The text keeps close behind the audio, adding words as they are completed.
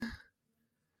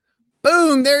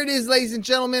Boom, there it is, ladies and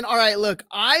gentlemen. All right, look,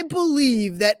 I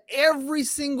believe that every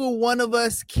single one of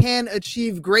us can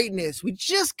achieve greatness. We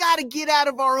just got to get out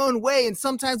of our own way, and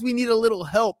sometimes we need a little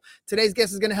help. Today's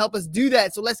guest is going to help us do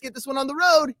that, so let's get this one on the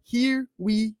road. Here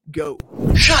we go.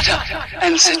 Shut up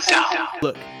and sit down.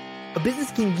 Look, a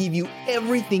business can give you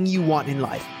everything you want in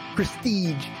life.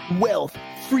 Prestige, wealth,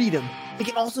 freedom. It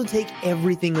can also take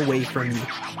everything away from you.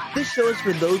 This show is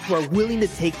for those who are willing to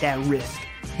take that risk.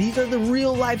 These are the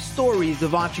real life stories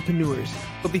of entrepreneurs.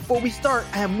 But before we start,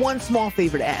 I have one small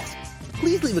favor to ask.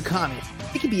 Please leave a comment.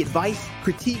 It can be advice,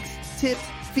 critiques, tips,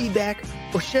 feedback,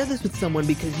 or share this with someone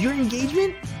because your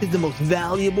engagement is the most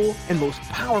valuable and most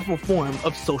powerful form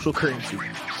of social currency.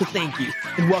 So thank you,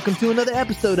 and welcome to another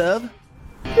episode of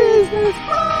Business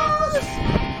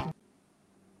Boss!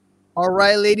 All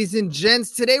right, ladies and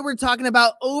gents, today we're talking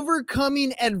about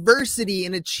overcoming adversity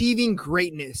and achieving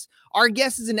greatness. Our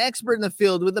guest is an expert in the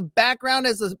field with a background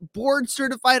as a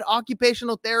board-certified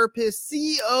occupational therapist,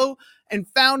 CEO, and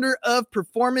founder of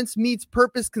Performance Meets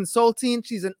Purpose Consulting.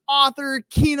 She's an author,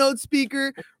 keynote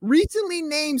speaker, recently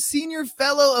named Senior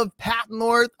Fellow of Path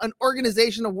North, an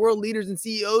organization of world leaders and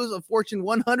CEOs of Fortune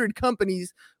 100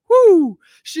 companies. Woo!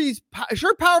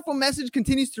 Her powerful message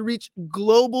continues to reach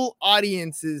global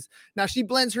audiences. Now, she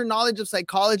blends her knowledge of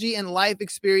psychology and life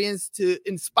experience to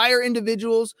inspire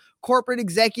individuals, corporate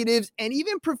executives, and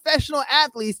even professional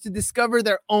athletes to discover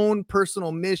their own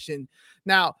personal mission.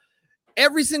 Now,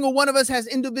 every single one of us has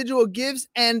individual gifts,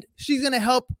 and she's going to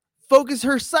help focus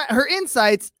her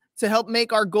insights to help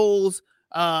make our goals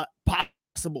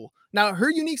possible. Now, her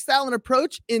unique style and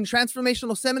approach in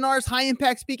transformational seminars,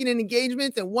 high-impact speaking and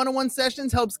engagements, and one-on-one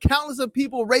sessions helps countless of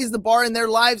people raise the bar in their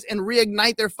lives and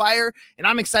reignite their fire. And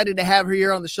I'm excited to have her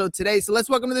here on the show today. So let's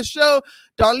welcome to the show,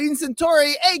 Darlene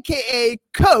Centauri, a.k.a.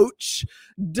 Coach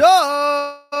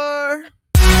Dar.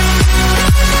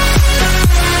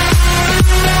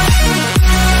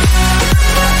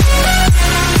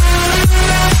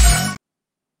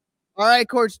 All right,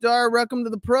 Coach Dar, welcome to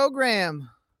the program.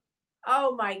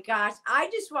 Oh my gosh. I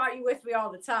just want you with me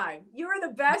all the time. You are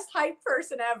the best hype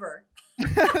person ever.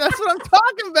 That's what I'm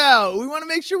talking about. We want to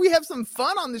make sure we have some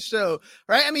fun on the show,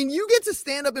 right? I mean, you get to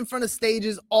stand up in front of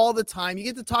stages all the time. You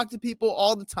get to talk to people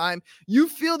all the time. You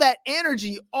feel that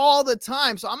energy all the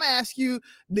time. So I'm going to ask you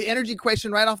the energy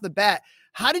question right off the bat.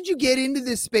 How did you get into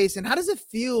this space, and how does it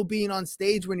feel being on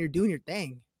stage when you're doing your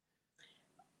thing?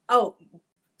 Oh,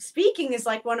 speaking is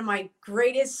like one of my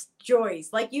greatest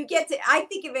joys. Like I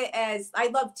think of it as I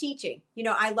love teaching. You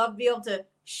know, I love being able to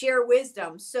share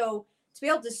wisdom. So to be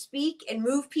able to speak and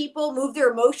move people, move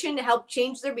their emotion to help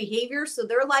change their behavior so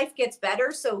their life gets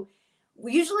better. So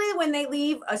usually when they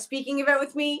leave a speaking event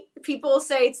with me, people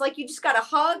say it's like you just got a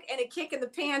hug and a kick in the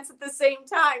pants at the same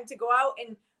time to go out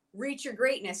and reach your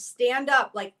greatness, stand up,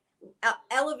 like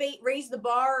elevate, raise the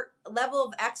bar, level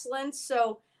of excellence.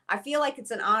 So I feel like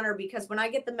it's an honor because when I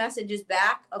get the messages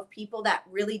back of people that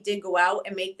really did go out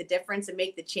and make the difference and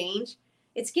make the change,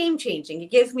 it's game changing.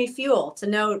 It gives me fuel to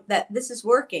know that this is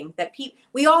working, that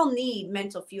we all need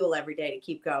mental fuel every day to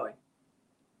keep going.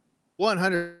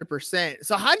 100%.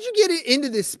 So how did you get into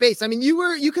this space? I mean,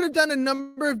 you could have done a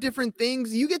number of different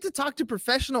things. You get to talk to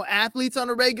professional athletes on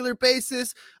a regular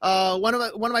basis. One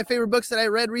of my favorite books that I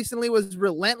read recently was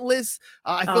Relentless.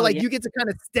 I feel like you get to kind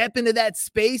of step into that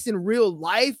space in real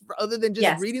life other than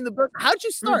just reading the book. How'd you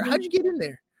start? How'd you get in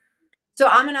there? So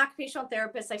I'm an occupational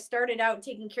therapist. I started out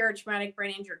taking care of traumatic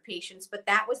brain injured patients, but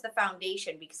that was the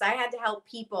foundation because I had to help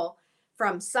people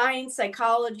from science,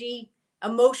 psychology,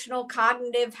 emotional,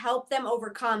 cognitive, help them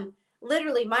overcome.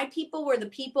 Literally, my people were the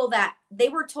people that they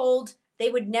were told they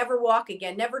would never walk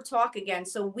again, never talk again.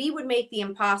 So we would make the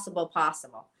impossible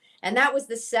possible. And that was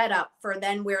the setup for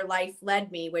then where life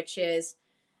led me, which is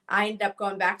I ended up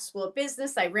going back to school of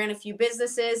business. I ran a few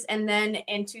businesses. And then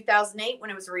in 2008,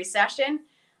 when it was a recession,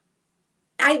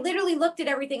 I literally looked at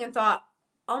everything and thought,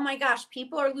 oh my gosh,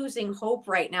 people are losing hope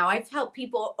right now. I've helped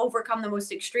people overcome the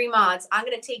most extreme odds. I'm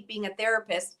going to take being a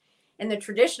therapist in the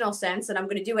traditional sense, and I'm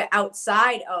going to do it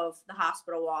outside of the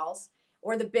hospital walls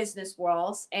or the business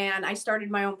walls. And I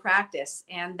started my own practice,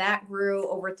 and that grew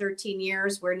over 13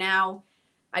 years, where now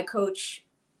I coach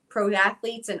pro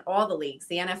athletes in all the leagues,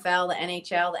 the NFL, the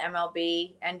NHL, the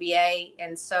MLB, NBA,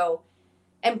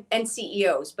 and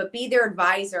CEOs, but be their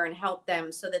advisor and help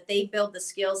them so that they build the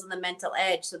skills and the mental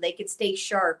edge so they could stay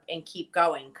sharp and keep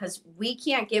going, because we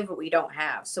can't give what we don't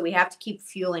have. So we have to keep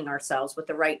fueling ourselves with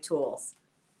the right tools.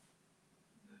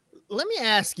 Let me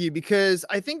ask you, because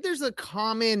I think there's a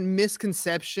common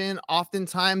misconception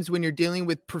oftentimes when you're dealing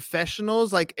with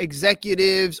professionals like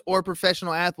executives or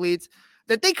professional athletes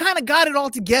that they kind of got it all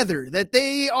together, that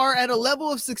they are at a level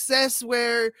of success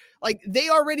where like they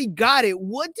already got it.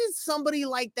 What does somebody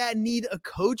like that need a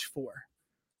coach for?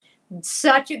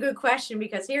 Such a good question,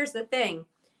 because here's the thing.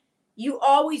 You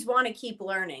always want to keep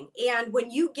learning. And when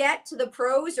you get to the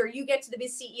pros or you get to the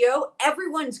CEO,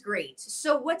 everyone's great.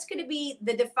 So what's going to be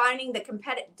the defining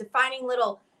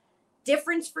little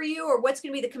difference for you, or what's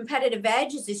going to be the competitive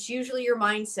edge, is it's usually your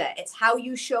mindset. It's how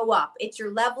you show up. It's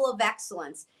your level of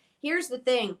excellence. Here's the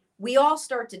thing. We all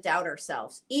start to doubt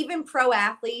ourselves, even pro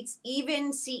athletes,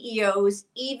 even CEOs,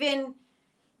 even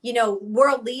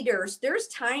world leaders. There's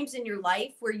times in your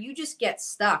life where you just get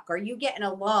stuck, or you get in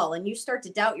a lull and you start to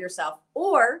doubt yourself,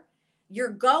 or you're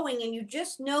going and you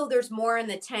just know there's more in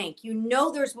the tank.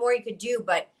 There's more you could do,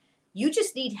 but you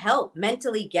just need help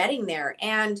mentally getting there.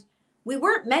 And we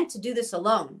weren't meant to do this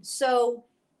alone. So,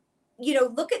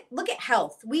 look at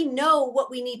health. We know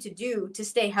what we need to do to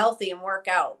stay healthy and work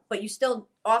out, but you still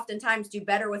oftentimes do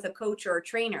better with a coach or a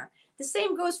trainer. The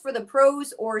same goes for the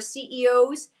pros or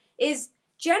CEOs. Is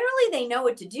generally they know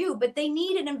what to do, but they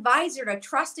need an advisor, a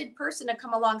trusted person to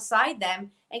come alongside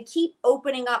them and keep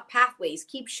opening up pathways,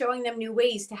 keep showing them new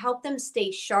ways to help them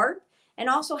stay sharp, and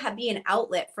also be an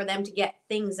outlet for them to get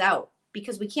things out,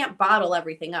 because we can't bottle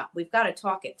everything up. We've got to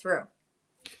talk it through.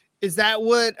 Is that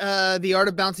what the Art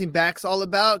of Bouncing Back's all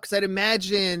about? Because I'd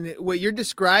imagine what you're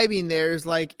describing there is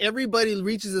like everybody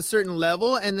reaches a certain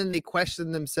level and then they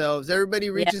question themselves.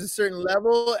 Everybody reaches a certain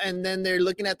level and then they're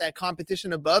looking at that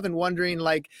competition above and wondering,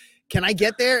 like, can I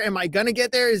get there? Am I going to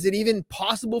get there? Is it even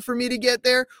possible for me to get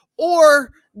there?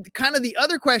 Or kind of the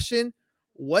other question,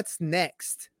 what's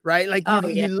next? Right? Like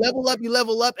you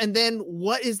level up, and then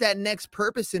what is that next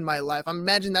purpose in my life? I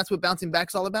imagine that's what Bouncing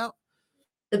Back's all about.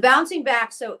 The bouncing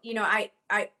back. So, I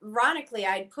ironically,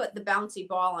 I'd put the bouncy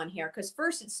ball on here because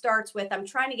first it starts with, I'm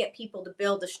trying to get people to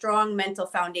build a strong mental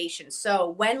foundation. So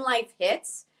when life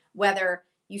hits, whether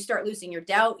you start losing your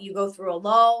doubt, you go through a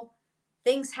lull,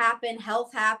 things happen,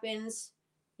 health happens,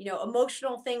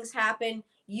 emotional things happen,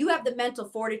 you have the mental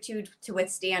fortitude to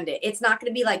withstand it. It's not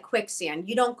going to be like quicksand.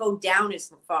 You don't go down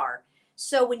as far.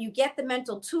 So when you get the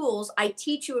mental tools, I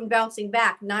teach you in Bouncing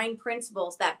Back 9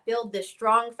 principles that build this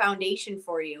strong foundation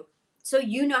for you, so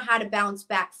you know how to bounce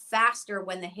back faster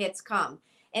when the hits come.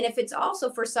 And if it's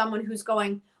also for someone who's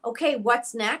going, okay,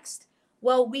 what's next?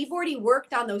 Well, we've already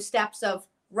worked on those steps of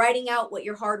writing out what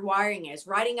your hard wiring is,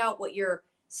 writing out what your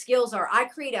skills are. I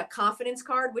create a confidence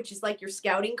card, which is like your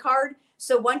scouting card.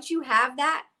 So once you have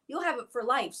that, you'll have it for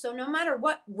life. So no matter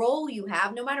what role you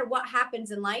have, no matter what happens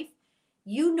in life,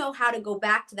 you know how to go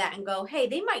back to that and go, hey,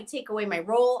 they might take away my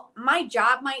role. My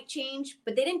job might change,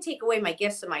 but they didn't take away my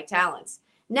gifts and my talents.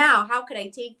 Now, how could I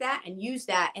take that and use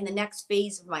that in the next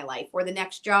phase of my life, or the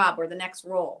next job, or the next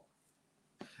role?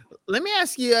 Let me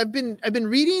ask you, I've been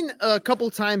reading a couple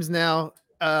times now,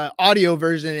 audio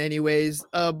version anyways,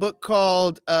 a book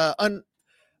called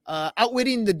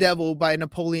Outwitting the Devil by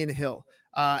Napoleon Hill.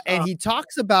 And he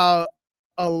talks about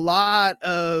a lot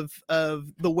of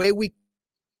the way we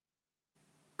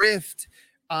drift,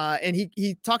 and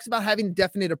he talks about having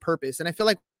definite a purpose. And I feel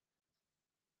like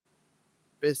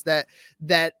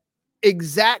that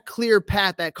exact clear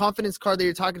path, that confidence card that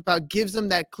you're talking about, gives them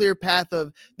that clear path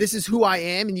of, this is who I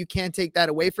am and you can't take that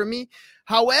away from me.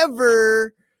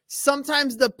 However,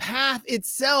 sometimes the path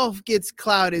itself gets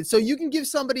clouded. So you can give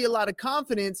somebody a lot of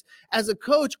confidence. As a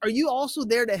coach, are you also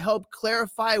there to help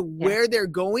clarify where they're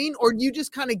going, or do you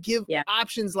just kind of give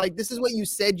options like, this is what you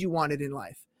said you wanted in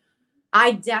life?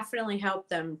 I definitely help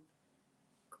them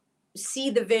see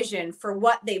the vision for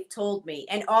what they've told me,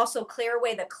 and also clear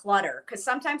away the clutter. Because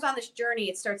sometimes on this journey,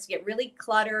 it starts to get really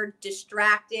cluttered,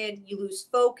 distracted, you lose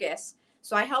focus.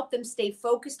 So I help them stay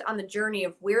focused on the journey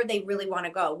of where they really want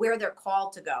to go, where they're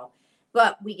called to go.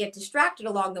 But we get distracted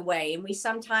along the way, and we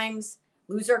sometimes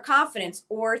lose our confidence,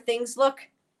 or things look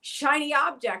shiny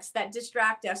objects that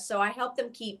distract us. So I help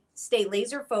them stay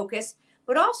laser focused,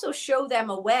 but also show them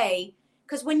a way.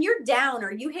 Because when you're down,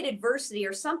 or you hit adversity,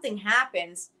 or something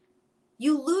happens,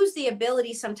 you lose the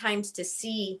ability sometimes to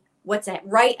see what's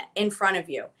right in front of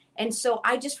you. And so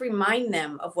I just remind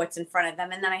them of what's in front of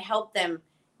them. And then I help them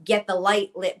get the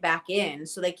light lit back in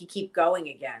so they can keep going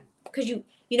again. Because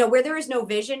where there is no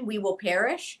vision, we will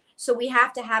perish. So we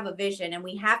have to have a vision, and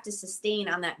we have to sustain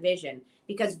on that vision,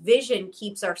 because vision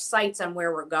keeps our sights on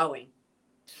where we're going.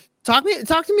 Talk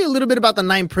to me a little bit about the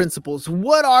 9 principles.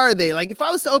 What are they? Like, if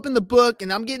I was to open the book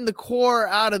and I'm getting the core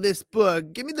out of this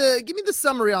book, give me the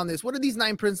summary on this. What are these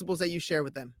 9 principles that you share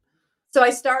with them? So I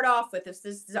start off with this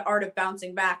is the art of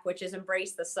bouncing back, which is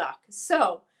embrace the suck.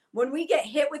 So when we get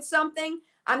hit with something,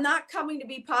 I'm not coming to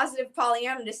be positive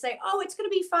Pollyanna to say, oh, it's going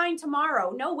to be fine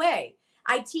tomorrow. No way.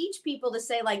 I teach people to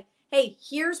say like, hey,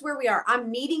 here's where we are. I'm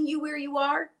meeting you where you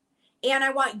are. And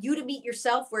I want you to meet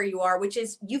yourself where you are, which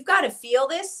is you've got to feel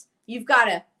this. You've got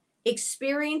to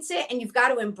experience it and you've got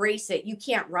to embrace it. You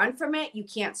can't run from it. You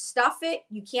can't stuff it.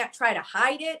 You can't try to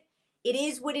hide it. It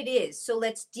is what it is. So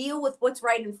let's deal with what's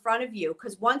right in front of you.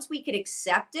 Because once we could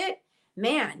accept it,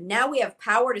 man, now we have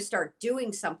power to start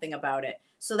doing something about it.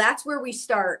 So that's where we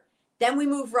start. Then we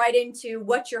move right into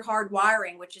what's your hard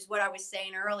wiring, which is what I was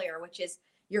saying earlier, which is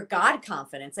your God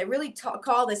confidence. I really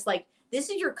call this like, this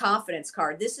is your confidence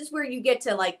card. This is where you get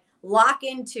to like lock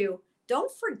into,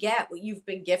 don't forget what you've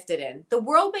been gifted in. The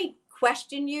world may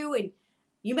question you and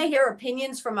you may hear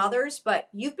opinions from others, but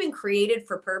you've been created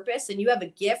for purpose and you have a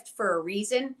gift for a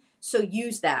reason. So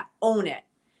use that, own it.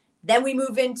 Then we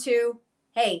move into,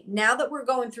 hey, now that we're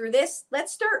going through this,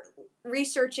 let's start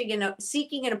researching and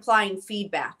seeking and applying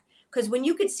feedback. Because when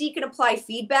you could seek and apply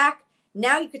feedback,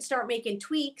 now you could start making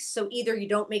tweaks. So either you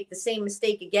don't make the same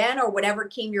mistake again or whatever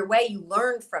came your way, you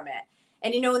learn from it.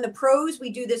 And, you know, in the pros,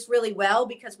 we do this really well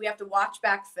because we have to watch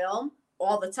back film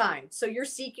all the time. So you're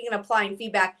seeking and applying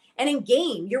feedback. And in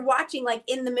game, you're watching like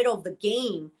in the middle of the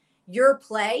game, your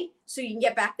play, so you can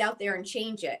get back out there and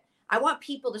change it. I want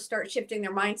people to start shifting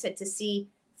their mindset to see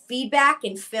feedback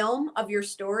and film of your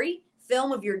story,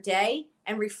 film of your day,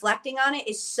 and reflecting on it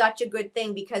is such a good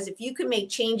thing, because if you can make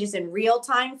changes in real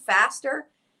time faster,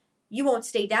 you won't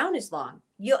stay down as long.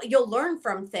 You'll learn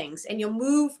from things and you'll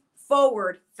move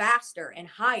forward faster and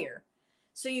higher.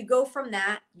 So you go from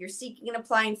that, you're seeking and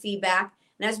applying feedback.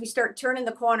 And as we start turning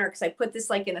the corner, because I put this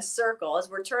like in a circle, as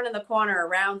we're turning the corner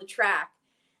around the track,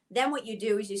 then what you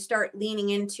do is you start leaning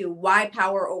into why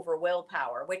power over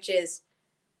willpower, which is,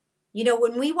 you know,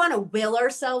 when we want to will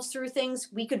ourselves through things,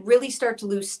 we could really start to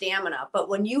lose stamina. But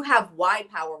when you have why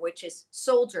power, which is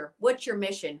soldier, what's your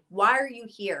mission? Why are you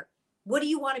here? What do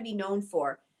you want to be known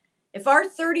for? If our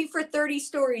 30 for 30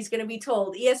 story is going to be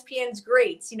told, ESPN's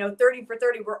greats, you know, 30 for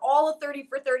 30, we're all a 30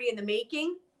 for 30 in the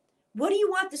making. What do you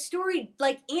want the story,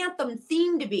 like anthem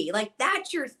theme to be? Like,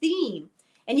 that's your theme.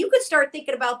 And you could start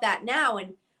thinking about that now.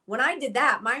 And when I did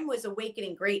that, mine was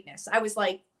awakening greatness. I was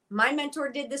like, my mentor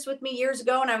did this with me years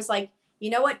ago. And I was like, you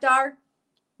know what, Dar,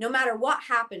 no matter what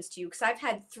happens to you, because I've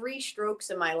had 3 strokes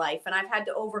in my life and I've had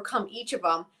to overcome each of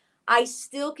them, I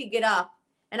still could get up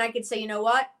and I could say, you know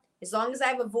what? As long as I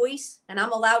have a voice and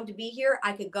I'm allowed to be here,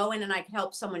 I could go in and I could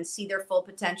help someone see their full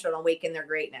potential and awaken their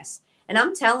greatness. And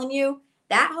I'm telling you,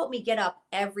 that helped me get up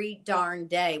every darn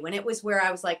day when it was where I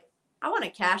was like, I want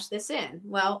to cash this in.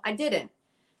 Well, I didn't.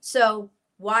 So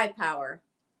why power?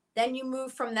 Then you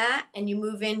move from that and you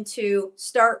move into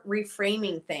start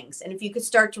reframing things. And if you could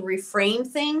start to reframe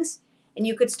things and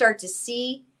you could start to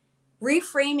see,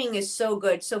 reframing is so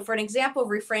good. So for an example of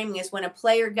reframing is when a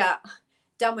player got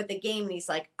done with the game and he's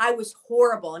like, I was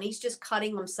horrible, and he's just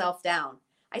cutting himself down.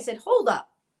 I said, hold up.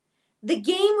 The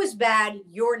game was bad.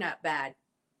 You're not bad.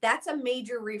 That's a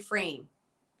major reframe.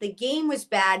 The game was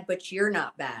bad, but you're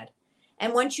not bad.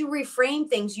 And once you reframe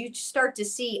things, you start to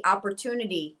see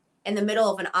opportunity in the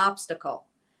middle of an obstacle.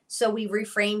 So we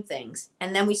reframe things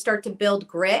and then we start to build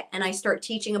grit. And I start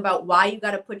teaching about why you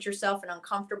got to put yourself in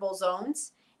uncomfortable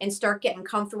zones and start getting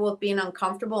comfortable with being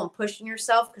uncomfortable and pushing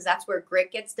yourself, because that's where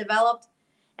grit gets developed.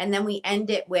 And then we end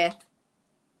it with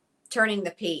turning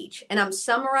the page. And I'm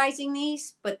summarizing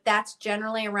these, but that's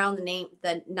generally around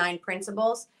the 9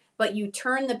 principles. But you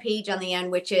turn the page on the end,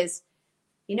 which is,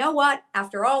 you know what?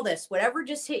 After all this, whatever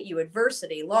just hit you,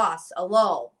 adversity, loss, a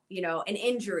lull, you know, an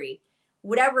injury,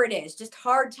 whatever it is, just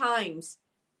hard times,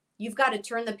 you've got to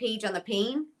turn the page on the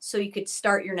pain so you could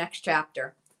start your next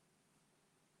chapter.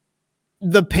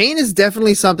 The pain is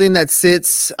definitely something that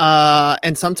sits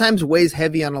and sometimes weighs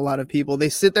heavy on a lot of people. They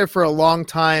sit there for a long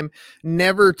time,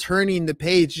 never turning the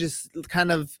page, just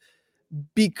kind of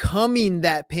becoming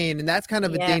that pain. And that's kind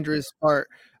of a dangerous part.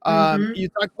 You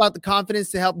talked about the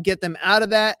confidence to help get them out of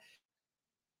that.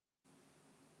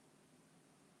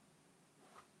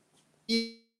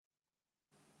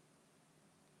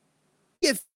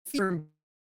 If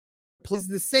is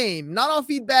the same. Not all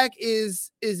feedback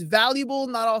is valuable.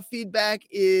 Not all feedback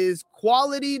is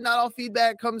quality. Not all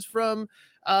feedback comes from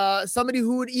somebody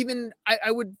who would even,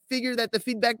 I would figure that the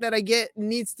feedback that I get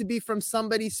needs to be from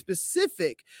somebody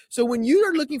specific. So when you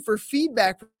are looking for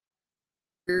feedback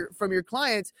from your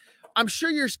clients, I'm sure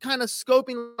you're kind of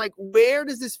scoping like, where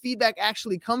does this feedback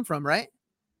actually come from, right?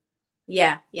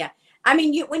 Yeah. I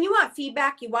mean, when you want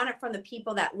feedback, you want it from the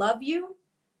people that love you,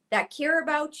 that care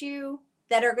about you,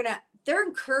 that are they're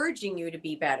encouraging you to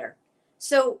be better.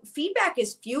 So feedback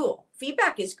is fuel.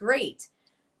 Feedback is great,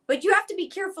 but you have to be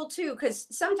careful too, because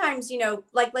sometimes, you know,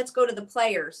 like let's go to the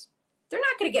players. They're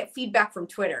not going to get feedback from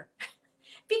Twitter.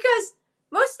 because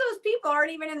most of those people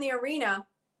aren't even in the arena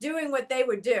doing what they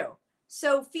would do.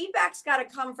 So feedback's got to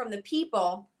come from the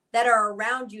people that are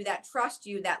around you, that trust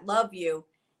you, that love you.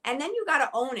 And then you got to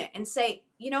own it and say,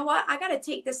 you know what? I got to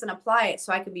take this and apply it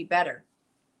so I can be better.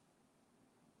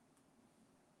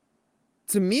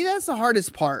 To me, that's the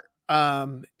hardest part.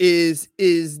 Is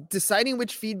deciding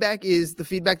which feedback is the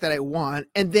feedback that I want,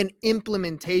 and then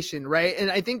implementation, right?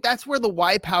 And I think that's where the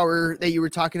why power that you were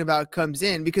talking about comes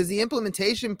in, because the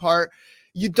implementation part,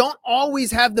 you don't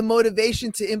always have the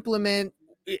motivation to implement,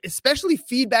 especially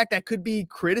feedback that could be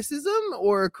criticism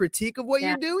or critique of what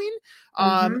you're doing.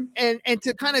 And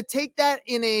to kind of take that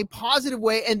in a positive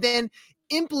way and then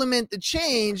implement the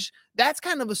change, that's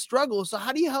kind of a struggle. So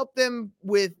how do you help them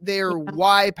with their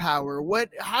why power?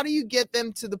 How do you get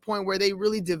them to the point where they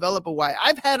really develop a why?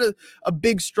 I've had a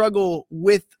big struggle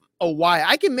with a why.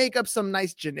 I can make up some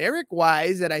nice generic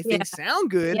whys that I think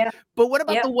sound good, but what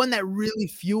about the one that really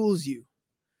fuels you?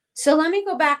 So let me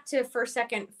go back to, for a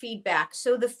second, feedback.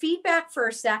 So the feedback for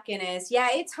a second is,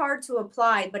 it's hard to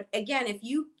apply. But again, if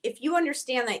you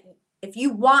understand that, if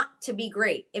you want to be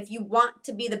great, if you want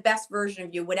to be the best version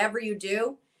of you, whatever you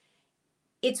do,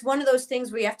 it's one of those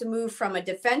things where you have to move from a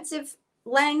defensive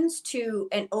lens to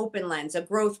an open lens, a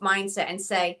growth mindset, and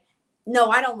say, no,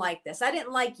 I don't like this. I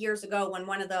didn't like years ago when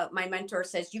one of my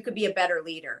mentors says, you could be a better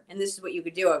leader, and this is what you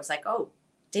could do. I was like, oh,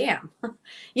 damn.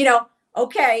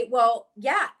 Okay, well,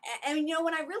 yeah. And,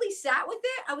 when I really sat with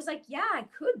it, I was like, yeah, I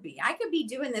could be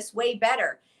doing this way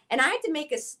better. And I had to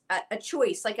make a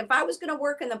choice. Like, if I was going to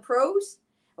work in the pros,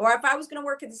 or if I was going to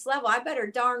work at this level, I better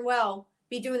darn well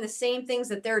be doing the same things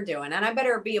that they're doing. And I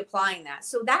better be applying that.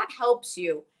 So that helps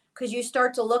you, because you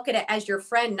start to look at it as your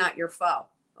friend, not your foe.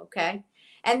 Okay.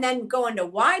 And then going to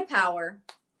why power.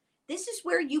 This is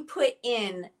where you put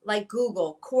in, like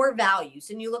Google, core values,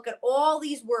 and you look at all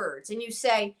these words and you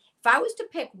say, if I was to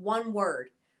pick one word,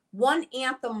 one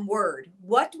anthem word,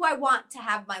 what do I want to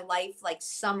have my life like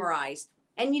summarized?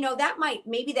 And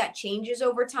maybe that changes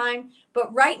over time,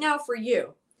 but right now for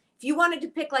you, if you wanted to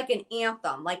pick like an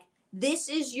anthem, like this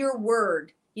is your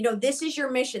word, this is your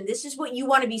mission, this is what you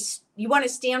want to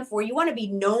stand for, you want to be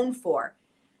known for.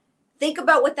 Think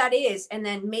about what that is and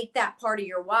then make that part of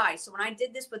your why. So when I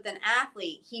did this with an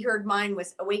athlete, he heard mine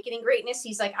was awakening greatness.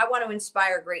 He's like, I want to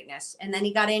inspire greatness. And then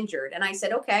he got injured. And I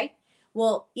said, okay,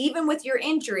 well, even with your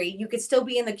injury, you could still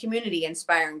be in the community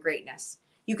inspiring greatness.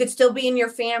 You could still be in your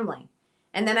family.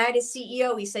 And then I had a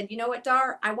CEO. He said, you know what,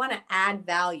 Dar, I want to add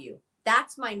value.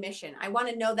 That's my mission. I want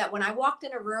to know that when I walked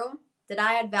in a room, did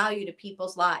I add value to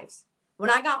people's lives? When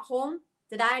I got home,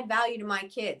 did I add value to my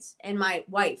kids and my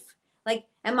wife? Like,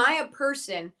 am I a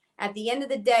person at the end of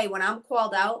the day when I'm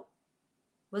called out?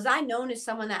 Was I known as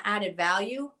someone that added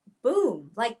value? Boom.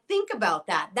 Like, think about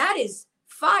that. That is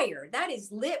fire. That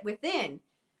is lit within.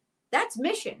 That's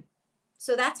mission.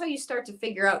 So that's how you start to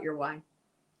figure out your why.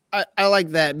 I like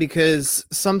that, because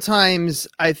sometimes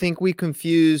I think we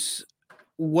confuse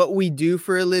what we do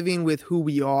for a living with who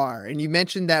we are. And you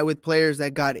mentioned that with players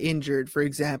that got injured, for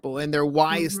example, and their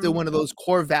why is still one of those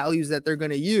core values that they're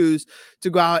going to use to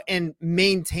go out and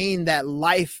maintain that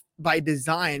life by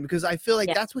design. Because I feel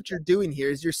like that's what you're doing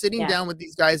here, is you're sitting down with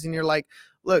these guys and you're like,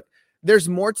 look, there's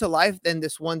more to life than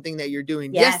this one thing that you're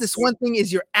doing. Yes, this one thing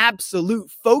is your absolute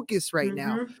focus right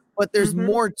now, but there's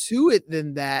more to it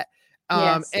than that.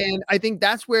 And I think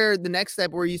that's where the next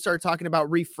step, where you start talking about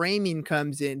reframing,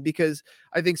 comes in, because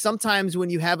I think sometimes when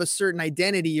you have a certain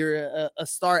identity, you're a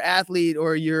star athlete,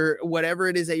 or you're whatever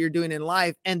it is that you're doing in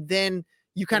life, and then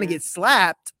you kind of get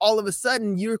slapped, all of a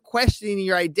sudden you're questioning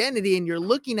your identity and you're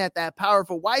looking at that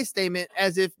powerful why statement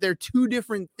as if they're two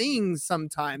different things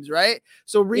sometimes, right?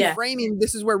 So reframing,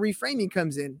 this is where reframing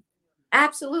comes in.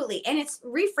 Absolutely. And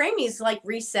reframing is like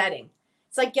resetting.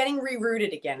 It's like getting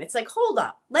rerouted again. It's like, hold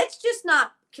up, let's just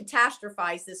not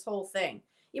catastrophize this whole thing.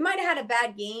 You might have had a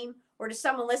bad game, or to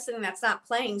someone listening that's not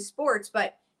playing sports,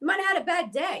 but you might have had a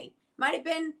bad day. Might have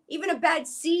been even a bad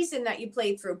season that you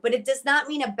played through, but it does not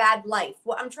mean a bad life.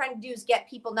 What I'm trying to do is get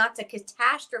people not to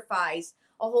catastrophize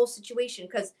a whole situation,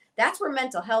 because that's where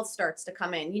mental health starts to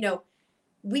come in.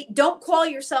 We don't call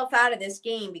yourself out of this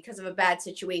game because of a bad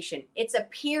situation. It's a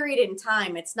period in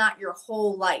time. It's not your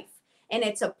whole life. And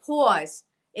it's a pause.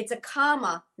 It's a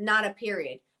comma, not a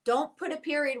period. Don't put a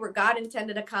period where God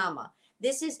intended a comma.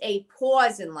 This is a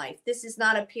pause in life. This is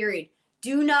not a period.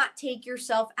 Do not take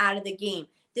yourself out of the game.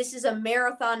 This is a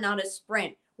marathon, not a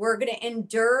sprint. We're going to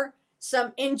endure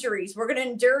some injuries. We're going to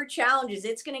endure challenges.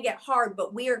 It's going to get hard,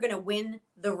 but we are going to win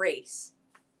the race.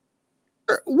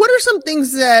 What are some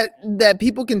things that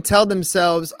people can tell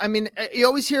themselves? I mean, you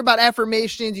always hear about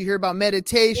affirmations, you hear about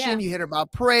meditation, Yeah. you hear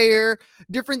about prayer,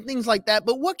 different things like that.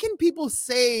 But what can people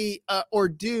say or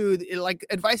do, like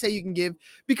advice that you can give?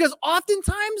 Because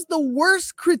oftentimes the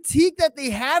worst critique that they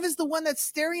have is the one that's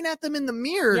staring at them in the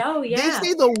mirror. Oh, They yeah.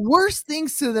 say the worst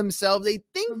things to themselves. They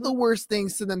think Mhm. the worst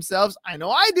things to themselves. I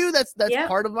know I do. That's Yep.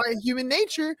 part of my human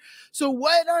nature. So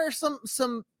what are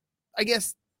some I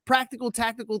guess practical,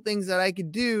 tactical things that I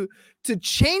could do to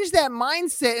change that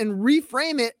mindset and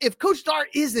reframe it if Coach Dart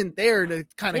isn't there to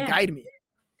kind of Yeah. guide me?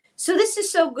 So this is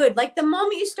so good. Like the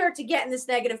moment you start to get in this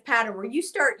negative pattern where you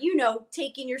start,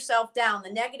 taking yourself down,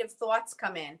 the negative thoughts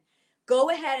come in. Go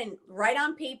ahead and write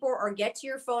on paper or get to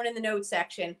your phone in the note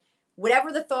section.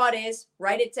 Whatever the thought is,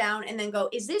 write it down and then go,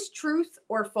 is this truth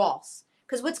or false?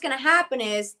 Because what's going to happen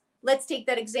is, let's take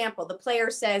that example. The player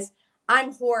says,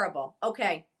 I'm horrible.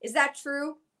 Okay. Is that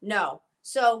true? No.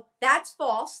 So that's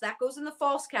false. That goes in the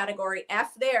false category.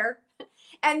 F there.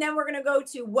 And then we're going to go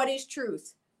to what is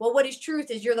truth? Well, what is truth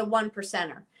is you're the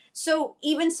 1%er. So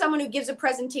even someone who gives a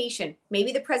presentation,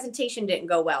 maybe the presentation didn't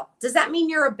go well. Does that mean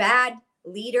you're a bad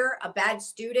leader, a bad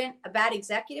student, a bad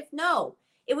executive? No,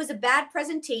 it was a bad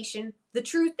presentation. The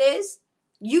truth is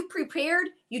you prepared,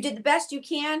 you did the best you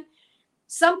can.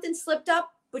 Something slipped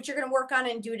up, but you're going to work on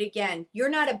it and do it again. You're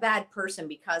not a bad person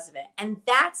because of it. And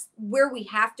that's where we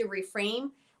have to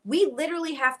reframe. We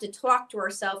literally have to talk to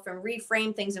ourselves and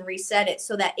reframe things and reset it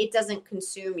so that it doesn't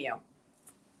consume you.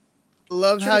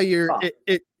 Love how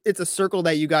it's a circle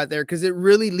that you got there, because it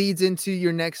really leads into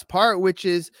your next part, which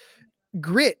is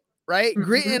grit. Right? Mm-hmm.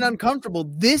 Grit and uncomfortable.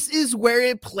 This is where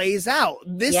it plays out.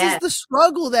 This is the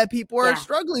struggle that people are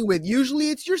struggling with. Usually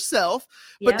it's yourself,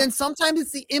 but then sometimes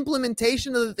it's the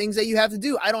implementation of the things that you have to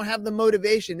do. I don't have the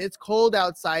motivation. It's cold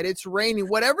outside. It's raining.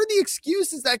 Whatever the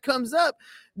excuses that comes up,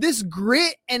 this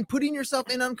grit and putting yourself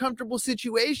in uncomfortable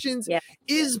situations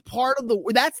is part of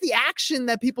that's the action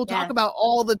that people talk about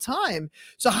all the time.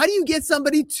 So how do you get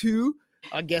somebody to,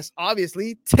 I guess,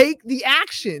 obviously take the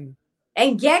action?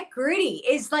 And get gritty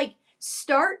is like,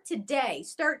 start today.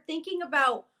 Start thinking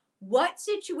about what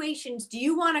situations do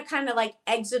you want to kind of like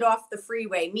exit off the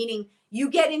freeway, meaning you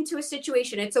get into a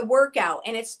situation, it's a workout,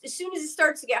 and it's as soon as it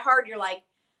starts to get hard, you're like,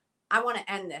 I want to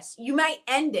end this. You might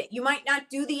end it. You might not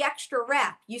do the extra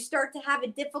rep. You start to have a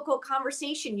difficult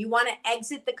conversation. You want to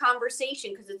exit the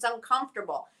conversation because it's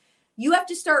uncomfortable. You have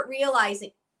to start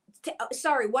realizing,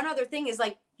 one other thing is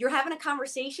like, you're having a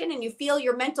conversation and you feel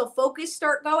your mental focus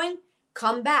start going,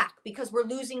 come back, because we're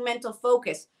losing mental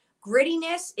focus.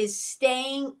 Grittiness is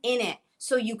staying in it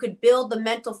so you could build the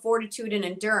mental fortitude and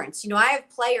endurance. I have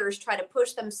players try to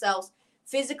push themselves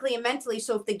physically and mentally.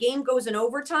 So if the game goes in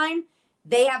overtime,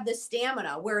 they have the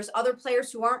stamina, whereas other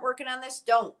players who aren't working on this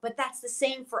don't. But that's the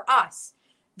same for us.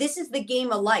 This is the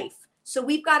game of life. So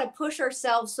we've got to push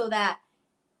ourselves so that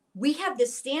we have the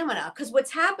stamina, because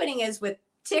what's happening is with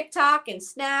TikTok and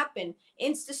Snap and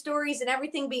Insta stories and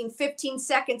everything being 15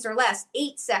 seconds or less,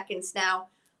 8 seconds now,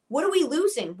 what are we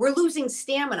losing? We're losing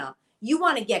stamina. You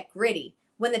want to get gritty.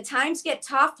 When the times get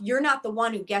tough, you're not the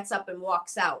one who gets up and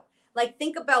walks out. Like,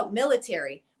 think about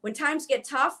military. When times get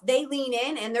tough, they lean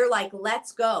in and they're like,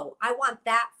 let's go. I want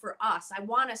that for us. I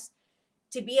want us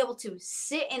to be able to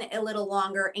sit in it a little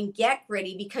longer and get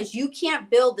gritty, because you can't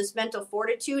build this mental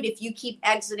fortitude if you keep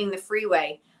exiting the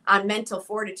freeway on mental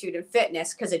fortitude and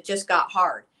fitness, because it just got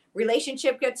hard.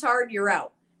 Relationship gets hard, you're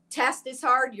out. Test is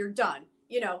hard, you're done.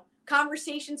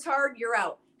 Conversation's hard, you're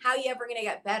out. How are you ever going to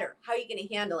get better? How are you going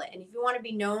to handle it? And if you want to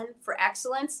be known for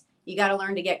excellence, you got to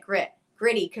learn to get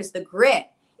gritty, because the grit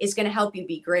is going to help you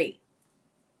be great.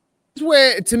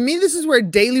 To me, this is where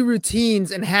daily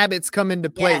routines and habits come into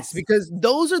place, because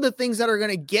those are the things that are going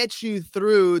to get you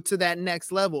through to that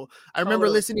next level. I remember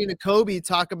listening to Kobe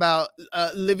talk about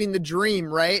living the dream,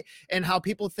 right? And how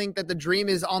people think that the dream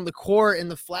is on the court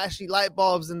and the flashy light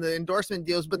bulbs and the endorsement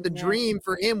deals. But the dream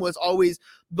for him was always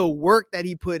the work that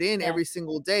he put in every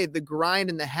single day, the grind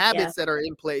and the habits that are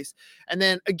in place. And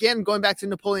then again, going back to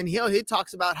Napoleon Hill, he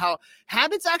talks about how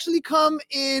habits actually come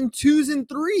in 2s and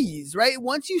 3s, right?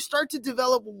 Once you start to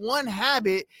develop one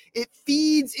habit, it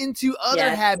feeds into other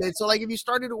habits. So like if you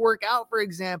started to work out, for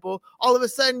example, all of a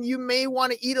sudden you may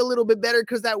want to eat a little bit better,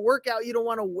 because that workout, you don't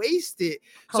want to waste it.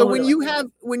 So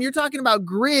when you're talking about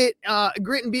grit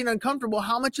and being uncomfortable,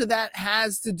 how much of that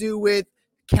has to do with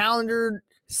calendar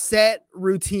set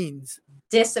routines?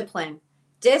 Discipline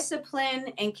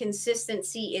and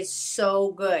consistency is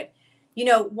so good.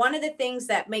 One of the things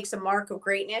that makes a mark of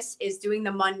greatness is doing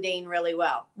the mundane really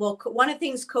well. Well, one of the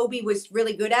things Kobe was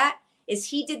really good at is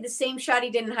he did the same shot he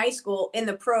did in high school in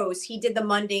the pros. He did the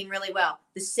mundane really well.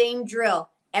 The same drill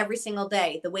every single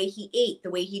day, the way he ate, the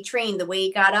way he trained, the way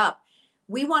he got up.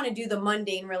 We want to do the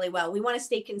mundane really well. We want to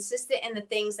stay consistent in the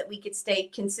things that we could stay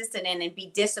consistent in and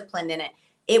be disciplined in it.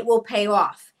 It will pay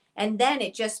off. And then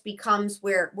it just becomes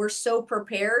where we're so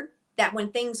prepared that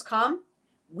when things come,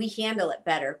 we handle it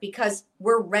better because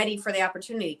we're ready for the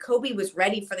opportunity. Kobe was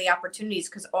ready for the opportunities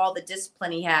because all the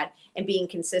discipline he had and being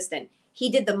consistent. He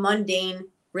did the mundane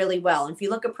really well. And if you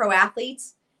look at pro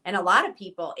athletes and a lot of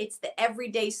people, it's the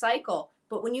everyday cycle.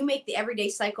 But when you make the everyday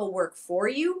cycle work for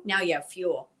you, now you have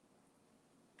fuel.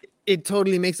 It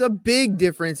totally makes a big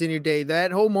difference in your day.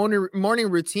 That whole morning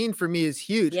routine for me is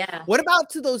huge. Yeah. What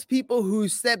about to those people who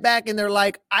step back and they're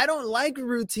like, I don't like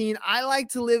routine. I like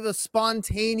to live a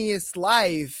spontaneous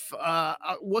life.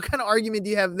 What kind of argument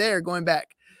do you have there going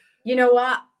back? You know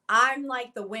what? I'm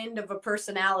like the wind of a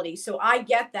personality. So I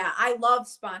get that. I love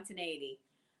spontaneity.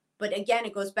 But again,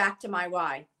 it goes back to my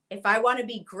why. If I want to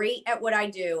be great at what I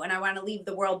do and I want to leave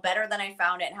the world better than I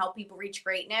found it and help people reach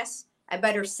greatness, I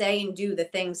better say and do the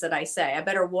things that I say. I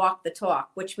better walk the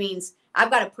talk, which means I've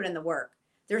got to put in the work.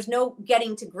 There's no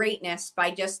getting to greatness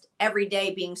by just every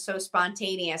day being so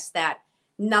spontaneous that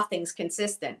nothing's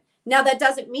consistent. Now, that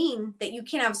doesn't mean that you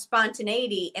can't have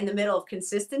spontaneity in the middle of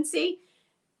consistency.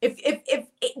 If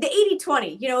the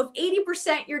 80-20, if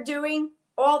 80% you're doing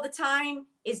all the time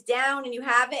is down and you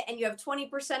have it and you have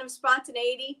 20% of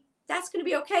spontaneity, that's going to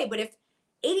be okay. But if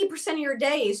 80% of your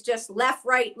day is just left,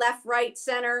 right,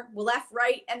 center, left,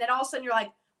 right. And then all of a sudden you're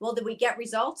like, well, did we get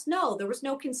results? No, there was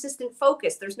no consistent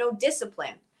focus. There's no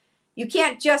discipline. You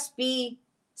can't just be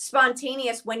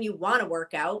spontaneous when you want to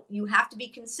work out. You have to be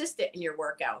consistent in your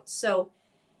workouts. So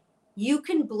you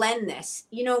can blend this,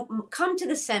 come to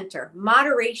the center,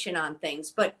 moderation on things,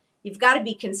 but you've got to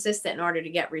be consistent in order to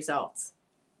get results.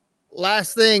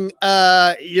 Last thing,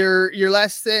 your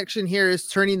last section here is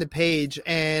turning the page.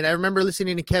 And I remember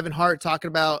listening to Kevin Hart talking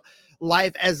about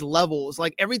life as levels.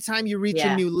 Like every time you reach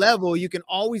a new level, you can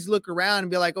always look around and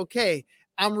be like, okay,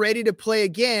 I'm ready to play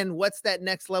again. What's that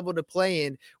next level to play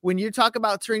in? When you talk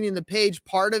about turning the page,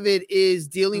 part of it is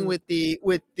dealing with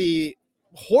the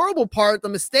horrible part, the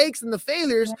mistakes and the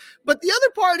failures. But the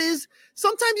other part is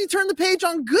sometimes you turn the page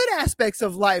on good aspects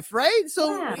of life, right?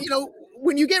 So,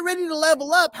 when you get ready to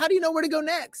level up, how do you know where to go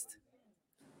next?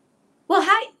 Well,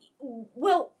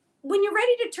 when you're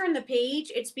ready to turn the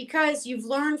page, it's because you've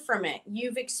learned from it.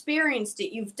 You've experienced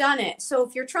it. You've done it. So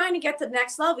if you're trying to get to the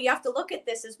next level, you have to look at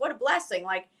this as what a blessing.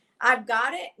 Like, I've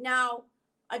got it. Now,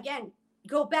 again,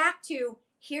 go back to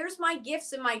here's my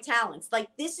gifts and my talents. Like,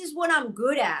 this is what I'm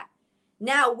good at.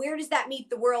 Now, where does that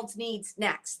meet the world's needs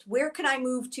next? Where can I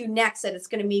move to next that it's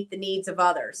going to meet the needs of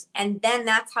others? And then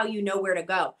that's how you know where to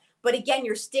go. But again,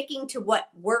 you're sticking to what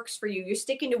works for you. You're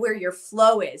sticking to where your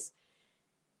flow is.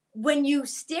 When you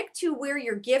stick to where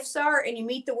your gifts are and you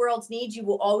meet the world's needs, you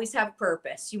will always have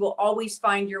purpose. You will always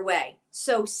find your way.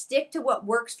 So stick to what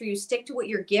works for you. Stick to what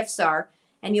your gifts are,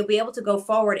 and you'll be able to go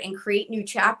forward and create new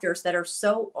chapters that are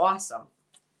so awesome.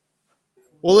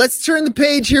 Well, let's turn the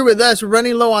page here with us. We're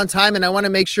running low on time, and I want to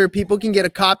make sure people can get a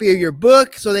copy of your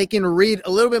book so they can read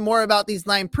a little bit more about these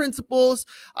 9 principles.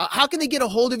 How can they get a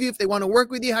hold of you if they want to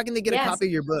work with you? How can they get a copy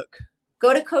of your book?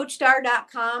 Go to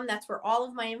CoachStar.com. That's where all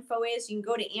of my info is. You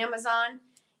can go to Amazon.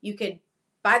 You could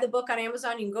buy the book on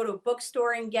Amazon. You can go to a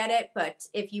bookstore and get it. But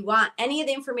if you want any of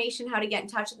the information, how to get in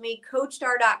touch with me,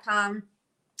 CoachStar.com,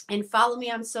 and follow me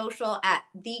on social at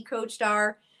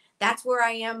TheCoachStar. That's where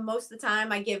I am most of the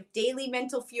time. I give daily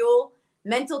mental fuel,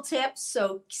 mental tips.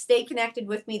 So stay connected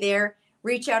with me there.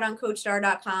 Reach out on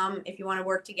CoachStar.com if you want to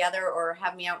work together or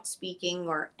have me out speaking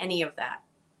or any of that.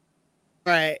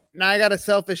 All right. Now I got a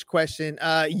selfish question.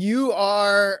 You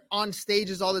are on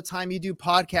stages all the time. You do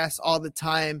podcasts all the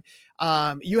time.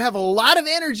 You have a lot of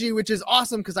energy, which is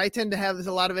awesome because I tend to have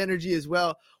a lot of energy as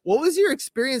well. What was your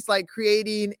experience like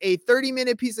creating a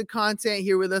 30-minute piece of content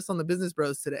here with us on the Business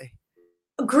Bros today?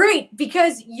 Great,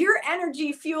 because your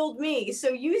energy fueled me. So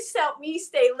you helped me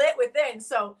stay lit within.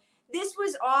 So this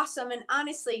was awesome. And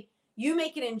honestly, you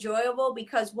make it enjoyable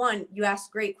because one, you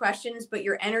asked great questions, but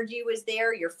your energy was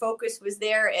there, your focus was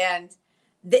there. And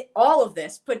all of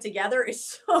this put together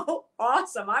is so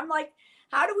awesome. I'm like,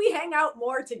 how do we hang out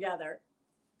more together?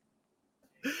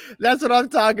 That's what I'm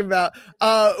talking about.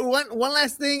 One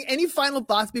last thing. Any final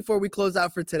thoughts before we close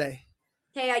out for today?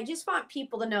 Hey, I just want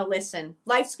people to know, listen,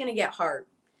 life's going to get hard.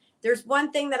 There's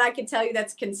one thing that I can tell you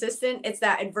that's consistent. It's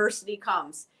that adversity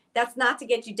comes. That's not to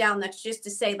get you down. That's just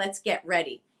to say, let's get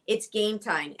ready. It's game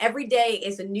time. Every day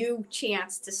is a new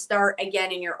chance to start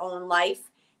again in your own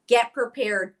life. Get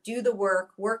prepared, do the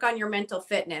work on your mental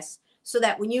fitness so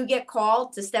that when you get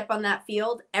called to step on that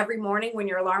field every morning when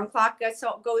your alarm clock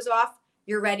goes off,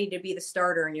 you're ready to be the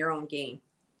starter in your own game.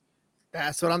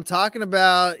 That's what I'm talking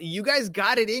about. You guys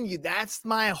got it in you. That's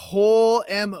my whole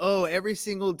MO. Every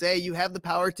single day, you have the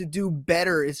power to do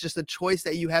better. It's just a choice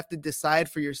that you have to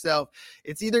decide for yourself.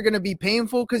 It's either going to be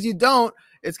painful because you don't.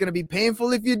 It's going to be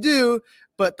painful if you do.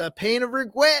 But the pain of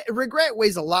regret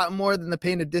weighs a lot more than the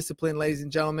pain of discipline, ladies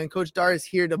and gentlemen. Coach Dar is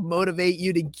here to motivate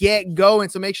you to get going.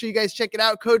 So make sure you guys check it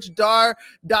out,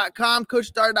 CoachDar.com,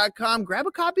 CoachDar.com. Grab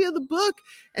a copy of the book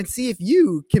and see if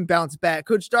you can bounce back.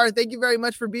 Coach Dar, thank you very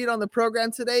much for being on the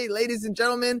program today. Ladies and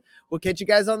gentlemen, we'll catch you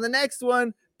guys on the next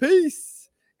one.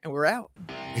 Peace. And we're out.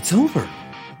 It's over.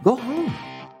 Go home.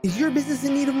 Is your business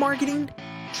in need of marketing?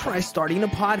 Try starting a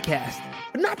podcast.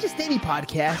 But not just any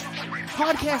podcast.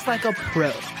 Podcast like a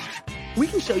pro. We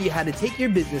can show you how to take your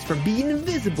business from being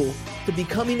invisible to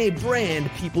becoming a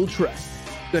brand people trust.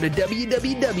 Go to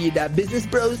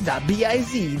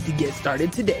www.businessbros.biz to get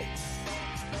started today.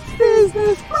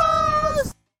 Business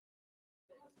Bros!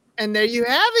 And there you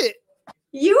have it.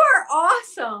 You are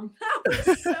awesome. That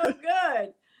was so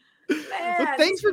good. Man. Well, thanks for